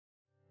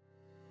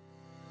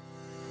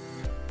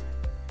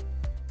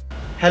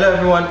Hello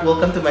everyone,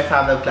 welcome to my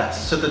FABLAB class.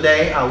 So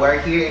today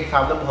we're here in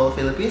FABLAB whole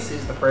Philippines.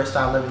 This is the first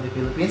FABLAB in the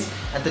Philippines,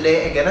 and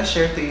today I'm gonna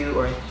share to you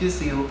or introduce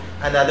to you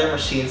another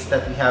machines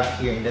that we have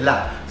here in the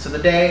lab. So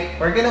today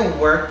we're gonna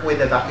work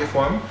with the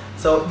Vaquform.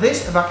 So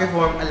this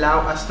Vaquform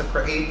allow us to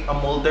create a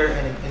molder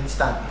in an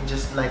instant. In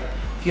just like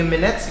a few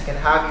minutes, you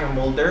can have your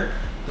molder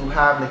to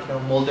have like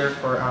molder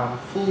for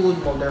food,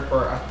 molder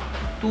for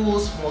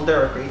tools,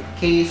 molder or create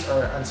case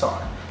or and so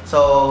on.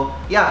 So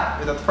yeah,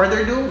 without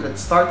further ado,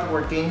 let's start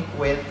working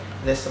with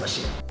this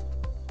machine.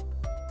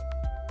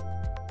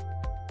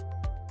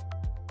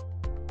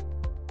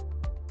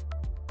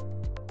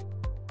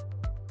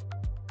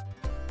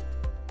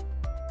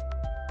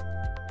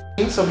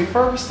 So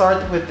before we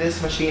start with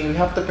this machine, we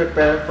have to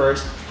prepare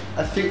first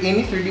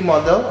any 3D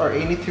model or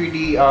any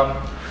 3D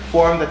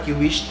form that you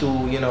wish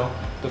to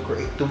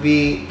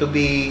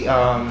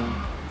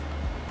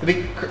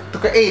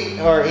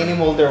create or any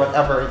molder,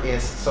 whatever it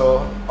is.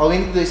 So all we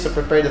need to do is to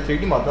prepare the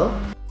 3D model.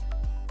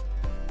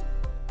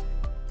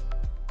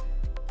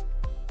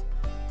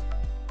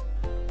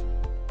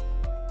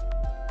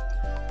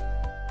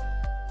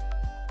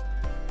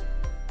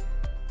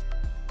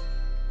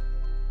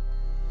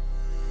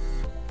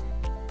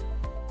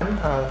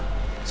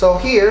 So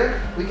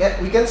here we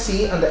can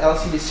see on the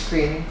LCD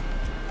screen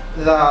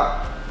the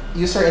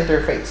user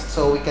interface.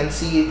 So we can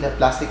see the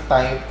plastic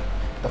type,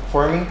 the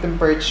forming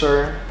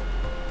temperature,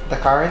 the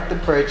current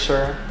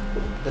temperature,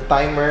 the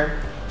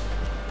timer,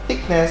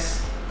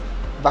 thickness,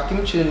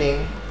 vacuum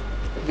tuning,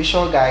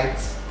 visual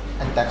guides,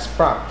 and text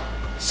prompt.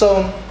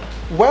 So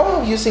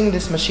while using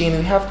this machine,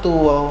 we have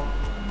to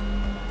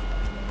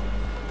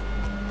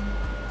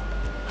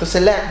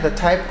select the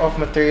type of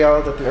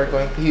material that we are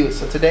going to use.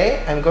 So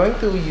today, I'm going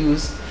to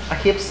use a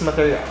HIPS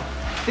material.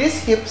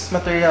 This HIPS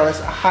material is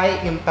a high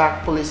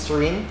impact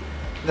polystyrene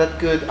that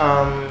could,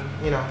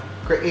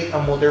 create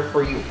a molder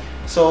for you.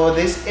 So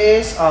this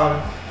is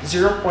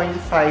 0.5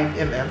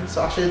 mm.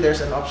 So actually,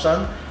 there's an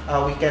option.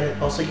 We can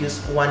also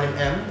use 1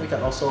 mm. We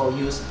can also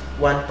use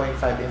 1.5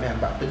 mm.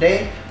 But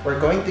today,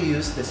 we're going to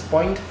use this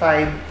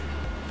 0.5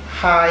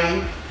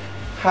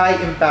 high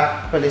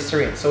impact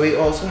polystyrene. So we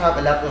also have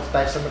a lot of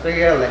types of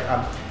material like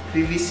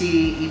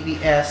PVC,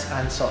 EBS,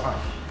 and so on.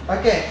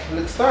 Okay,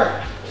 let's start.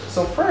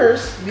 So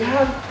first, we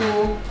have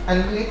to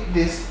unclip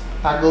this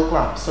toggle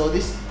clamp. So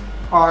these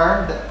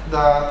are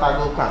the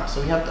toggle clamps.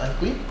 So we have to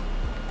unclip.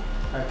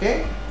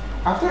 Okay.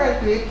 After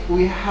unclip,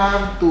 we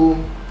have to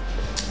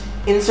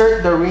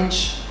insert the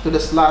wrench to the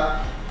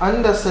slot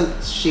on the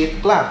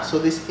sheet clamp. So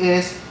this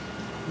is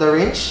the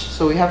wrench.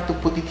 So we have to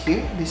put it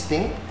here, this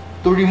thing,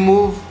 to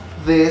remove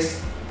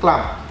this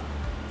clamp.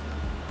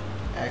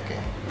 Okay.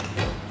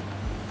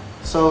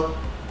 So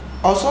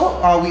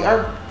also we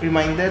are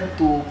reminded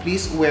to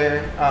please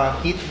wear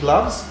heat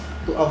gloves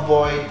to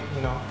avoid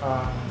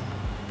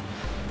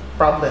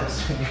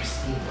problems with your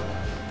skin.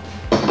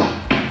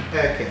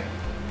 Okay.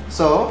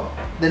 So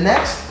the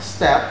next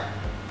step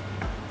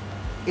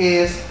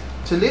is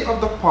to lift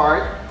up the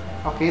part,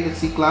 okay, the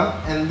C clamp,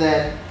 and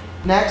then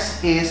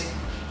next is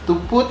to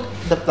put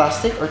the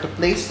plastic or to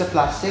place the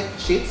plastic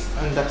sheets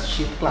on the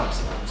sheet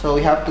clamps. So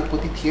we have to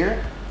put it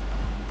here,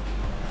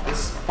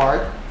 this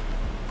part,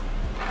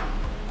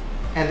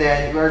 and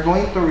then we are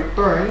going to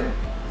return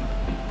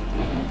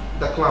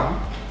the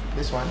clamp,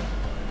 this one,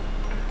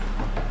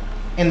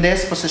 in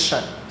this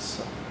position.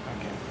 So,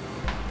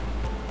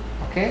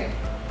 okay.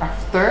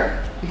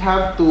 After, we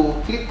have to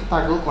clip the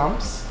toggle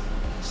clamps,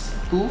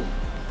 two,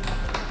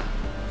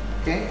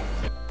 okay.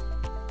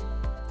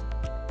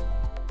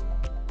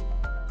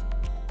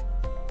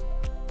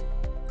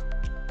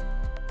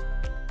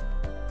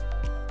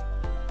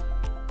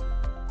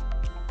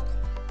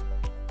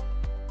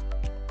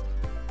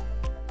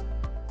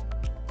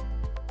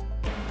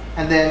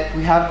 And then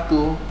we have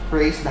to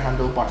raise the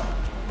handlebar.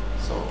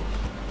 So,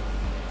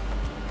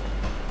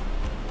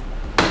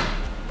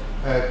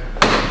 okay,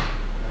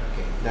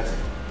 that's it.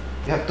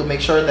 You have to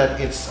make sure that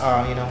it's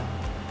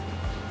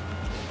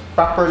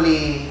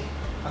properly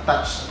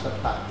attached at the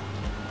top.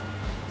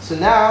 So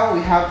now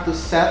we have to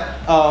set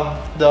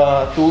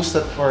the tools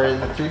or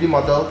the 3D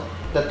model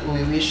that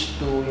we wish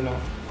to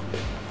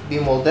be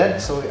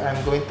molded. So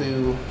I'm going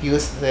to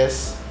use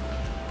this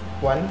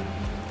one.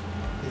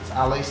 It's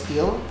alloy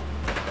steel.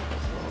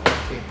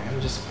 Okay,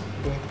 I'm just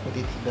going to put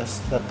it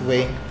that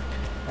way,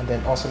 and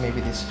then also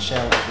maybe this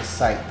shell at this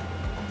side.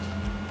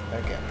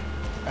 Okay,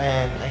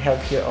 and I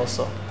have here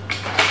also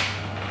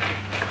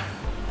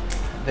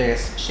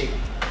this shape.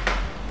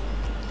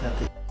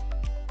 That's it.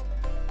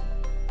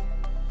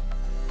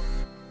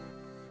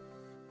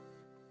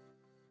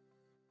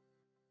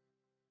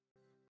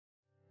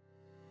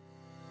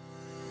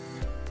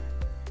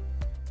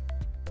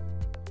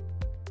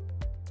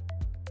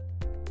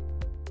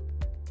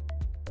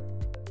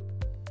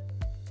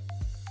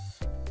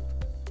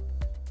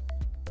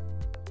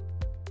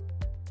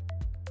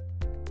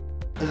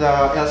 The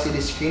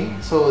LCD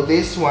screen. So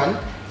this one,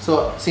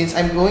 so since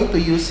I'm going to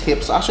use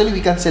HIPS, so actually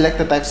we can select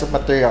the types of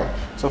material.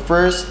 So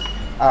first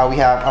we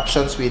have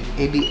options with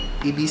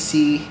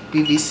EBC,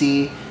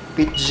 PVC,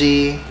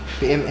 PITG,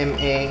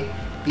 PMMA,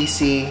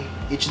 PC,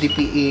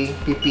 HDPE,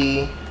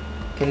 PP,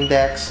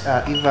 Kindex,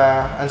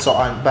 EVA, and so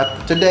on.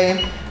 But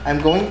today, I'm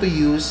going to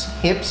use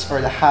HIPS,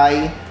 or the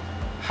high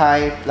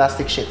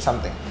plastic sheet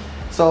something.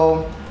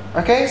 So,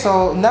 okay,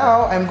 so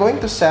now I'm going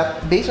to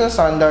set, based on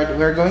standard,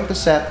 we're going to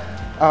set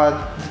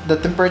the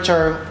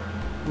temperature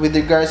with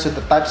regards to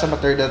the types of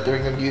material that we're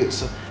going to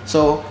use.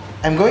 So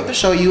I'm going to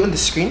show you on the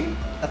screen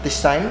at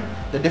this time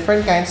the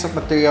different kinds of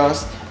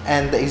materials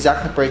and the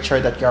exact temperature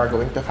that you are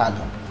going to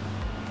follow.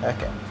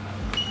 Okay.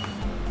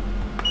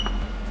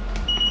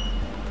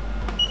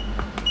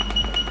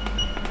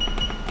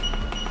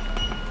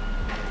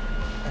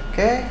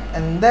 Okay,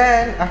 and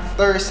then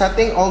after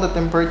setting all the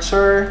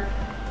temperature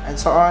and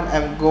so on,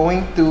 I'm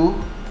going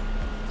to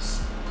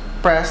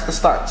press the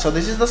start. So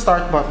this is the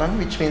start button,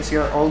 which means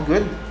you're all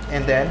good,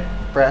 and then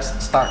press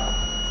start.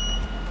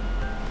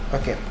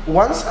 Okay,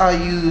 once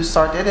you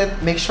started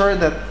it, make sure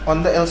that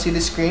on the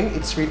LCD screen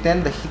it's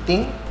written the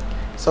heating.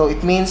 So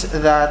it means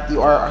that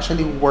you are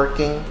actually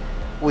working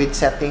with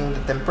setting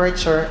the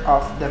temperature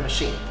of the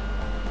machine.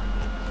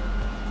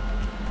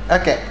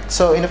 Okay,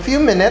 so in a few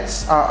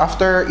minutes,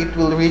 after it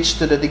will reach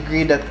to the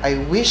degree that I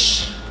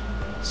wish,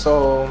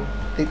 so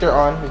later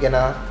on we're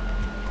gonna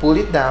pull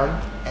it down,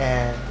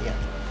 and yeah,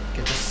 you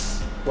can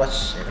just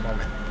watch in a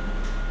moment.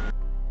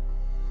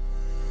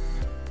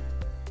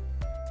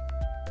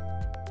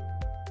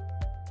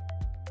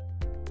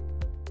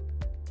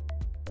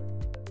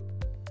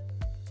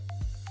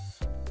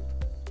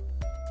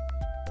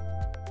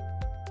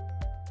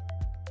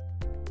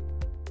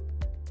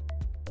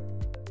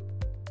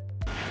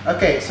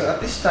 Okay, so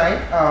at this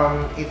time,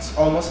 it's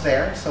almost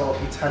there. So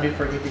it's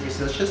 140 degrees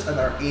Celsius, and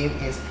our aim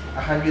is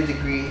 100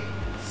 degrees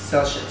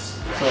Celsius.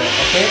 So,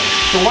 okay,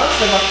 so once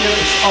the vacuum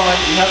is on,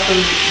 you have to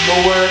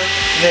lower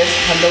this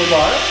handle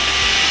bar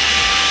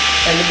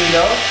in the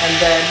middle, and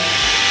then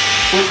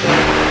push it.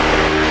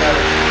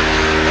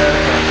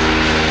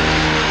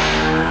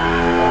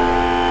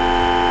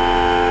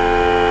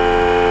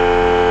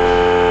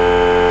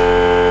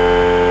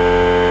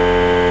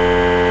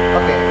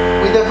 Okay,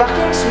 with the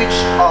vacuum switch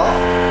off,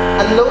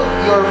 unload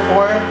your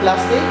form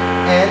plastic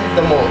and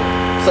the mold.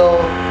 So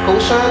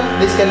caution,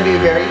 this can be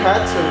very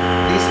hot, so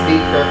please be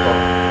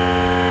careful.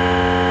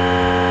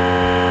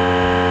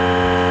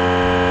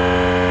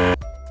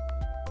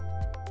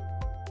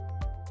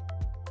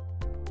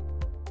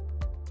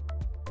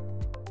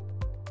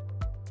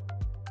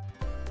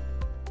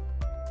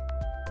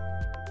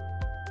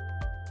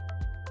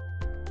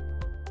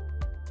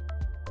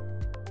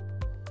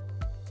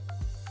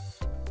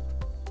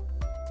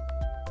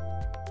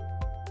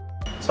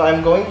 So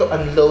I'm going to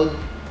unload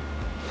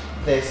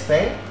this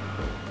thing.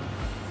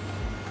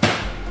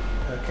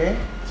 Okay,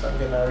 so I'm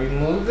gonna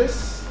remove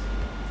this.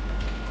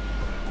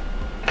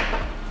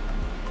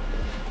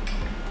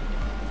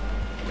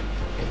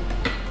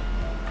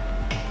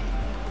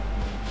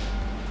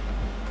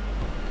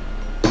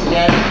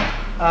 And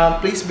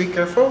please be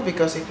careful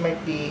because it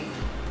might be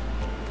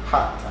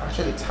hot.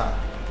 Actually, it's hot.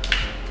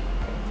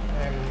 Okay,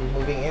 I'm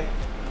removing it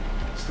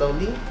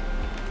slowly.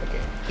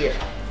 Okay, here.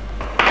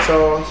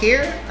 So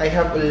here I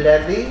have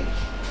already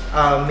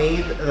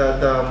made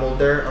the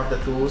molder of the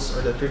tools,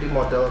 or the 3D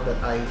model that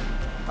I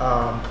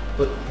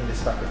put in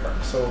this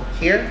Vaquform. So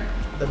here,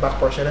 the back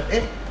portion of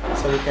it.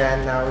 So we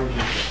can now remove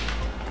it.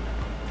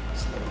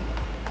 Slowly.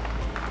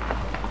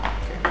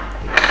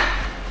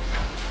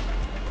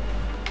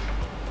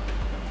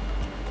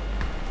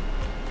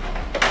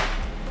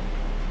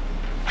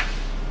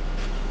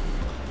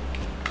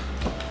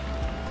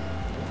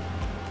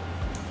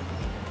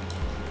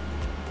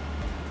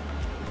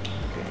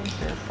 Okay,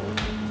 careful.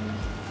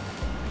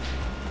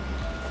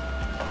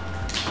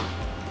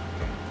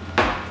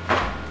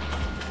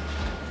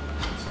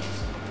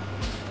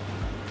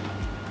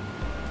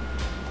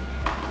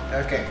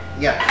 Okay,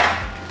 yeah.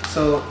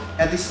 So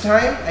at this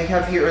time, I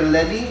have here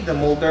already the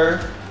molder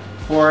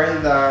for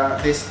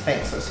this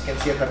thing. So as you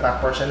can see at the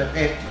back portion of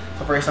it.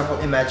 So for example,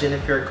 imagine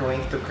if you're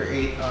going to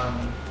create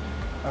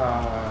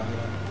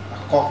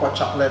cocoa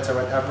chocolates or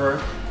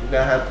whatever, you're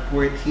gonna have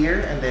pour it here,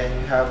 and then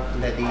you have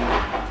already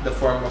the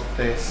form of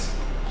this.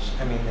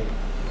 I mean, like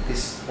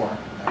this form.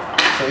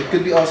 So it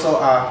could be also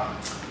a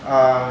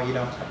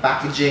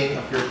packaging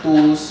of your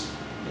tools,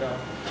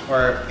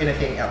 or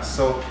anything else.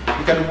 So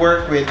you can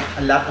work with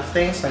a lot of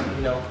things, like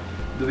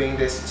doing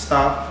this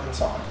stuff and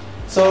so on.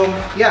 So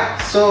yeah,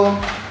 so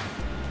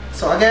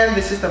again,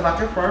 this is the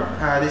Vaquform.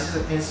 This is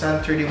an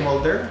instant 3D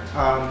molder.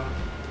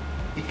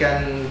 It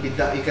can be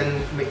done. You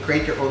can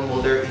create your own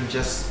molder in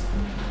just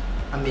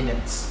a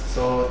minute.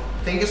 So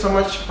thank you so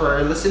much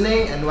for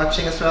listening and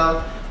watching as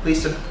well.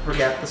 Please don't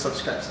forget to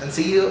subscribe, and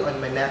see you on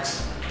my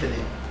next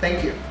video.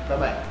 Thank you. Bye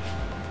bye.